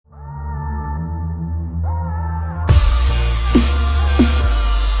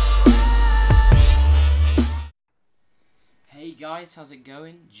guys, how's it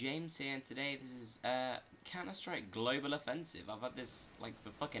going? James here, and today this is Counterstrike Global Offensive. I've had this like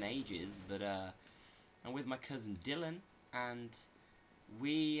for fucking ages, but I'm with my cousin Dylan, and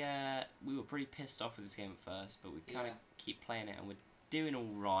we were pretty pissed off with this game at first, but we kind of keep playing it, and we're doing all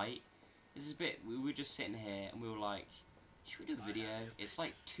right. This is a bit. We were just sitting here, and we were like, should we do a video? It's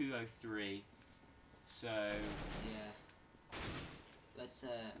like 2:03, so yeah. Let's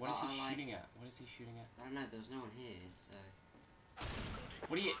What is he shooting at? What is he shooting at? I don't know, there was no one here, so...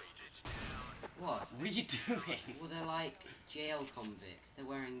 What are you... What? What are you doing? Well, they're like jail convicts. They're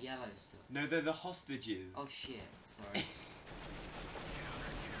wearing yellow stuff. No, they're the hostages. Oh shit, sorry.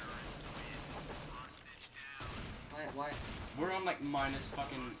 Why? We're on like minus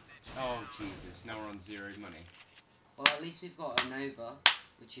fucking... Oh, Jesus. Now we're on 0 money. Well, at least we've got a Nova,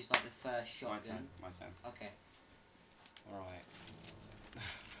 which is like the first shotgun. My turn. Okay. Alright.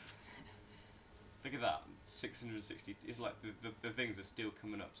 Look at that, 660. It's like the things are still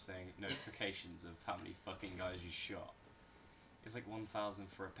coming up saying notifications of how many fucking guys you shot. It's like 1,000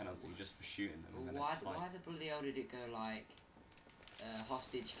 for a penalty just for shooting them. And Why like, the bloody hell did it go like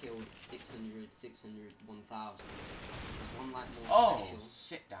hostage killed 600, 600, 1,000? There's one like more special.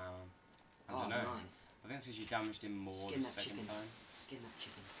 Sit down. I Oh, don't know. nice. I think it's because you damaged him more the second time. Skin that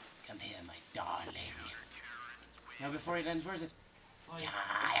chicken. Come here, my darling. Now before it ends, where is it? Oh,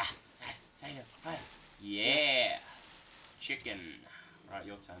 Yeah! Chicken! Right,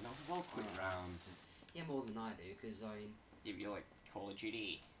 your turn. That was a well quick round. Yeah, more than I do, because I mean... If you like Call of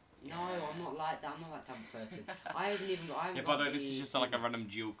Duty. No, I'm not like that. I'm not that type of person. I haven't even got... Yeah, by the way, this is just like a random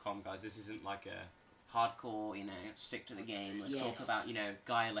dual com, guys. This isn't like a hardcore, you know, stick to the game. Let's talk about, you know,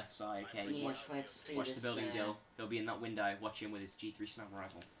 guy left side, okay? Yes, watch the building deal. He'll be in that window, watch him with his G3 sniper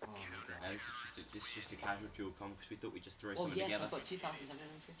rifle. Oh my god. This is just a casual dual com, because we thought we'd just throw something together. I've got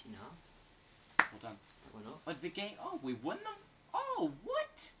 2,750 now. Well done. That went up. But the game... Oh, we won them? Oh,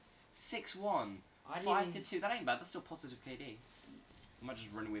 what? 6-1. 5-2. That ain't bad. That's still positive KD. I might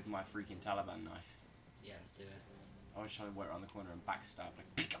just run with my freaking Taliban knife. Yeah, let's do it. I was trying to wait around the corner and backstab like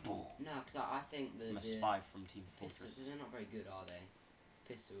peekaboo. No, because I think I'm a spy from Team Fortress. Pistols, they're not very good, are they?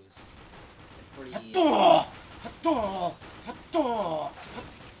 Pistols. They're pretty...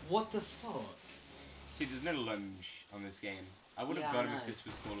 What the fuck? See, there's no lunge on this game. I would have got him if this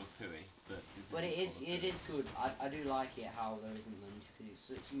was Call of Duty, but this is. But it is good. I do like it how there isn't lunge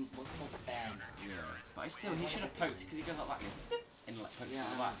because it's much more fair now. Yeah. But still, he should have poked because he goes like that and like pokes on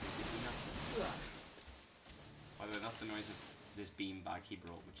the back. By the way, that's the noise of this beam bag he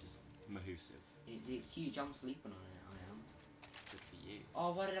brought, which is mahoosive. It's huge. I'm sleeping on it. I am. Good for you.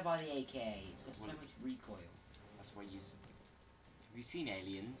 Oh, why did I buy the AK? It's got so much recoil. That's why you. Have you seen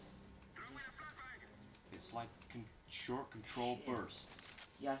Aliens? It's like short control bursts.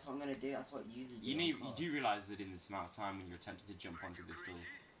 Yeah, that's what I'm gonna do. That's what you do. You do realise that in this amount of time when you're attempting to jump onto this little...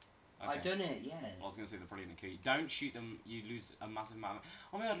 Okay. I've done it, yes. I was gonna say they're probably gonna kill you. Don't shoot them. You lose a massive amount.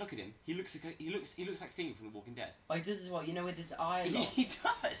 Oh my god, look at him. He looks like Thing from The Walking Dead. Like this is what you know with his eye. He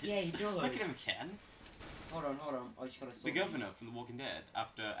does. Yeah, he does. Look at him, Ken. Hold on. I just gotta. The governor from The Walking Dead.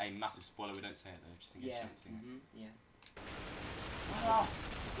 After a massive spoiler, we don't say it though, just in case you haven't seen it. Yeah. Oh,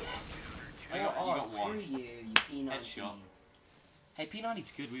 yes. You got one. Screw you P90. Headshot. Hey,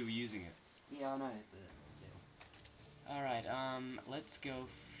 P90's good. We were using it. Yeah, I know, but still. All right. Let's go.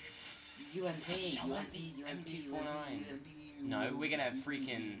 UMP49. No, we're gonna have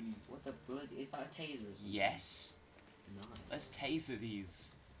freaking. What the blood? Is that a taser or something? Yes. Nice. Let's taser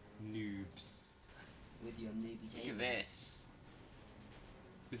these noobs. With your newbie taser. Look at this.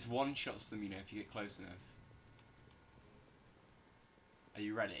 This one shots them, you know, if you get close enough. Are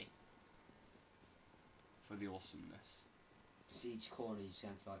you ready? For the awesomeness. So each corner you just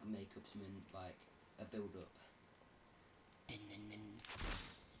have to like make up something like a build up. Din, din, din.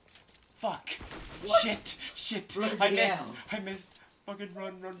 Fuck! What? Shit! Bloody I missed! Fucking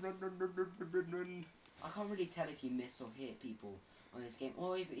run! I can't really tell if you miss or hit people on this game,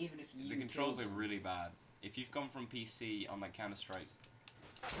 or even if you. The controls are really bad. If you've come from PC on like Counterstrike.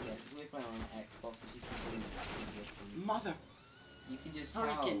 Yeah, because we're playing on Xbox, it's just completely. Mother. You can just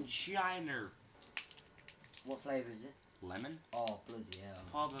freaking China. What flavour is it? Lemon? Oh, bloody hell.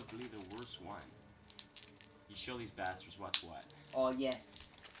 Probably the worst one. You show these bastards what's what. Oh, yes.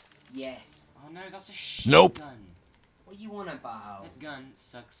 Yes. Oh no, that's a shit gun. What you want about? That gun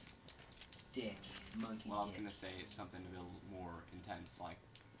sucks. Dick. Monkey Well, I was dick. gonna say it's something a little more intense, like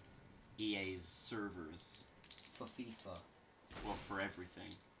EA's servers. For FIFA. Well, for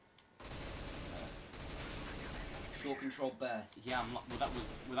everything. Short control bursts. Yeah, I'm not,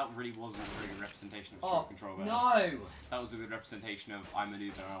 that really wasn't a very good representation of Oh, short control bursts. no! That was a good representation of I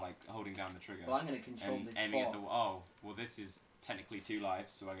maneuver and I like holding down the trigger. Well, I'm gonna control and this aiming at spot. the oh, well this is technically 2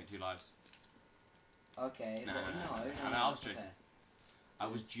 lives, so I get 2 lives. Okay, No, well, no, no, I was joking. okay. I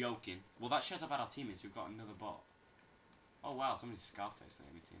was joking. Well, that shows about our teammates. We've got another bot. Oh wow, somebody's Scarface the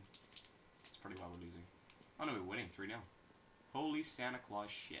enemy team. That's probably why we're losing. Oh no, we're winning 3-0. Holy Santa Claus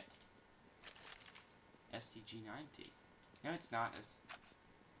shit. STG-90. No, it's not.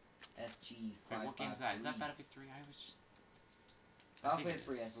 SG5. Wait, what game's that? Is that Battlefield 3? I was just. Battlefield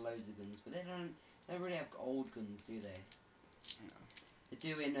 3 has loads of guns, but they don't really have old guns, do they? No.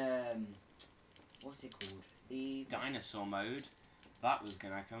 They're doing what's it called? The Dinosaur mode. That was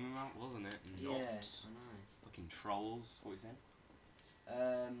gonna come out, wasn't it? Not. Yeah, I know. Fucking trolls. What was that?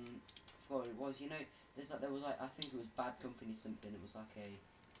 I forgot what it was. You know, there was like I think it was Bad Company something. It was like a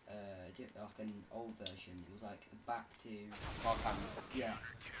like an old version. It was like back to yeah.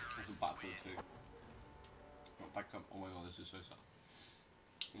 It's a Battlefield 2. Not back up. Oh my god, this is so sad.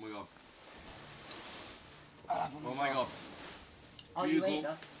 Oh my god. Oh my god. Oh, you ate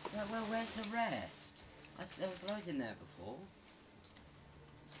that? Well, where's the rest? There was loads in there before.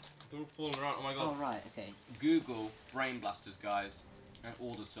 They're all falling around. Oh my god. Oh right, okay. Google Brain Blasters, guys, and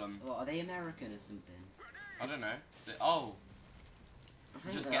order some. Well, are they American or something? I don't know. Oh. I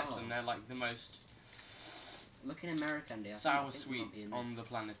think Just they get are. some. They're like the most Looking American, sour think sweets on the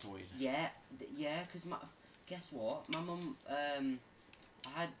planetoid. Yeah, because guess what? My mum, I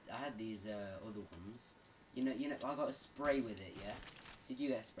had these other ones. You know, I got a spray with it. Yeah. Did you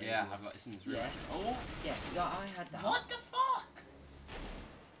get a spray? Yeah, with I've got this in this room. Yeah. Oh. Yeah, because I had that. What the fuck?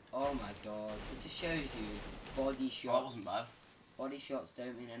 Oh my god! It just shows you body shots. Oh, that wasn't bad. Body shots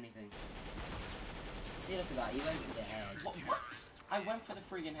don't mean anything. See, look at that. You went for the head. What? I went for the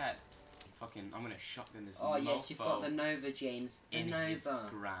friggin' head. Fucking, I'm gonna shotgun this. Oh yes, you've got the Nova, James. The in Nova. his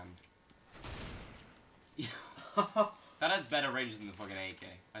grand. That had better range than the fucking AK.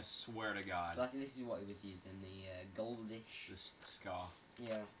 I swear to God. But this is what he was using. The goldish. This scar.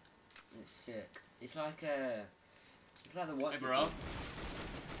 Yeah. It's sick. It's like the what's Hey, it bro. called?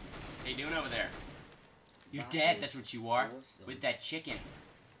 What you doing over there? You That dead. is That's what you are. awesome. With that chicken.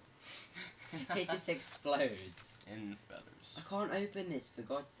 It just explodes. In feathers. I can't open this, for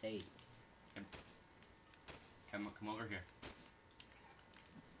God's sake. Come over here.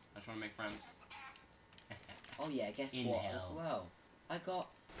 I just want to make friends. Oh yeah, guess In what hell. as well? I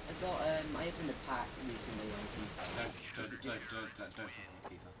opened a pack recently on FIFA. Don't talk about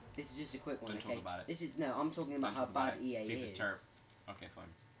FIFA. This is just a quick one, Don't okay? talk about it. This is I'm talking about Don't how talk about bad it. EA FIFA's is. terrible. Okay, fine.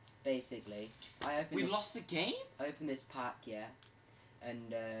 Basically, We lost the game? I open this pack, yeah,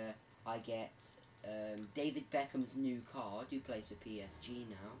 and I get David Beckham's new card, who plays for PSG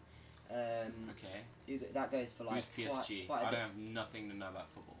now. Okay. That goes for like Who's PSG? quite a I bit. don't have nothing to know about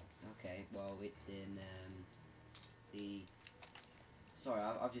football. Okay, well it's in the. Sorry,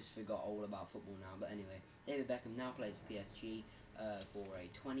 I've just forgot all about football now. But anyway, David Beckham now plays for PSG for a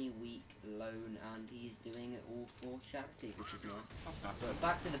 20-week loan, and he's doing it all for charity, which is nice. That's nice. So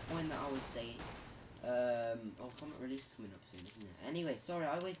back to the point that I was saying. Oh, comment release coming up soon, isn't it? Anyway, sorry,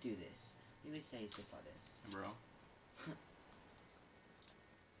 I always do this. I always say stuff like this. Bro.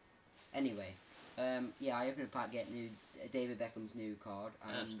 Anyway, yeah, I opened a pack, get David Beckham's new card,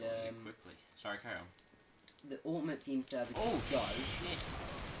 and Quickly. Sorry, carry on. the Ultimate Team server Oh, just goes. shit.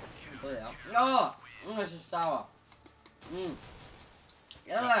 Put it up. Oh, this is sour.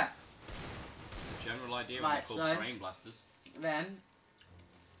 Get over there. It's the general idea Right, when they're called so- brain blasters. Then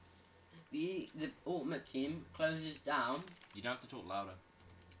the Ultimate Team closes down. You don't have to talk louder.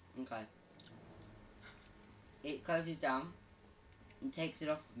 Okay. It closes down and takes it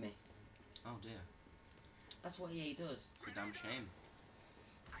off of me. Oh dear. That's what EA does. It's a damn shame.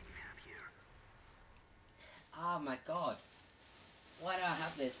 Oh my god. Why do I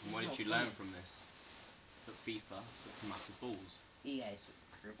have this? And what did you learn from this? That FIFA sucks massive balls. EA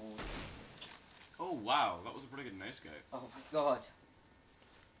dribble. Oh wow, that was a pretty good no scope. Oh my god.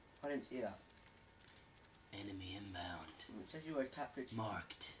 I didn't see that. Enemy inbound. It says you were captured.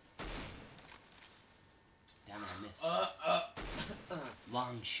 Marked. Damn it, I missed.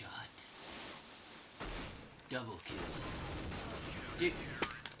 Long shot. Double kill. Dude,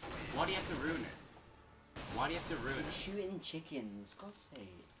 why do you have to ruin it? Why do you have to ruin You're it? shooting chickens, God's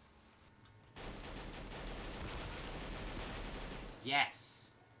sake.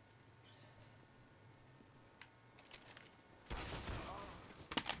 Yes.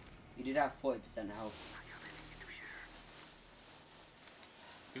 You did have 40% health.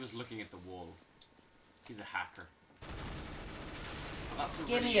 He was looking at the wall. He's a hacker. That's a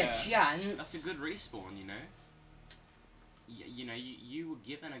Give really, me a chance. That's a good respawn, you know? you know, you were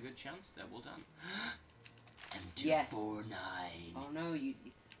given a good chance there. Well done. And Yes. 249. Oh no, you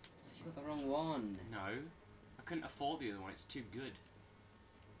got the wrong one. No, I couldn't afford the other one. It's too good.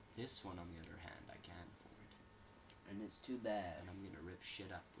 This one, on the other hand, I can afford. And it's too bad. And I'm gonna rip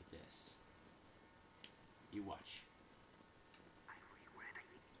shit up with this. You watch.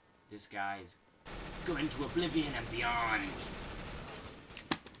 This guy's going to oblivion and beyond.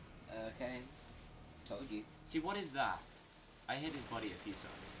 Okay. Told you. See, what is that? I hit his body a few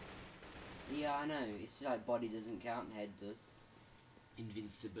times. Yeah, I know. It's like body doesn't count, head does.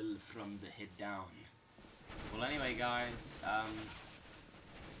 Invincible from the head down. Well, anyway, guys,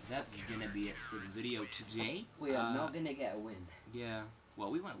 that's gonna be it for the video today. We are not gonna get a win. Yeah.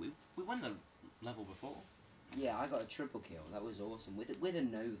 Well, we won the level before. Yeah, I got a triple kill. That was awesome with a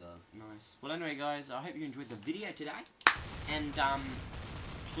Nova. Nice. Well, anyway, guys, I hope you enjoyed the video today, and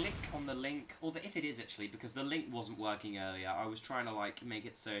click on the link, or if it is actually, because the link wasn't working earlier. I was trying to like make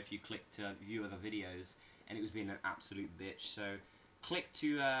it so if you click to view other videos, and it was being an absolute bitch. So click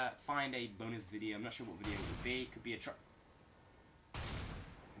to find a bonus video. I'm not sure what video it would be. Could be a truck.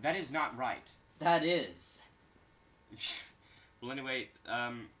 That is not right. That is. Well, anyway,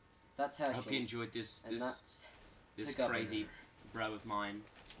 that's I Herschel. hope you enjoyed this crazy bro of mine.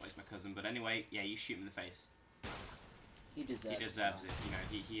 Well, he's my cousin, but anyway, yeah, you shoot him in the face. He deserves it. You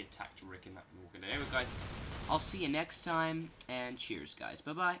know, he attacked Rick in that walk. Anyway, guys, I'll see you next time, and cheers, guys.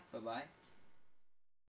 Bye bye. Bye bye.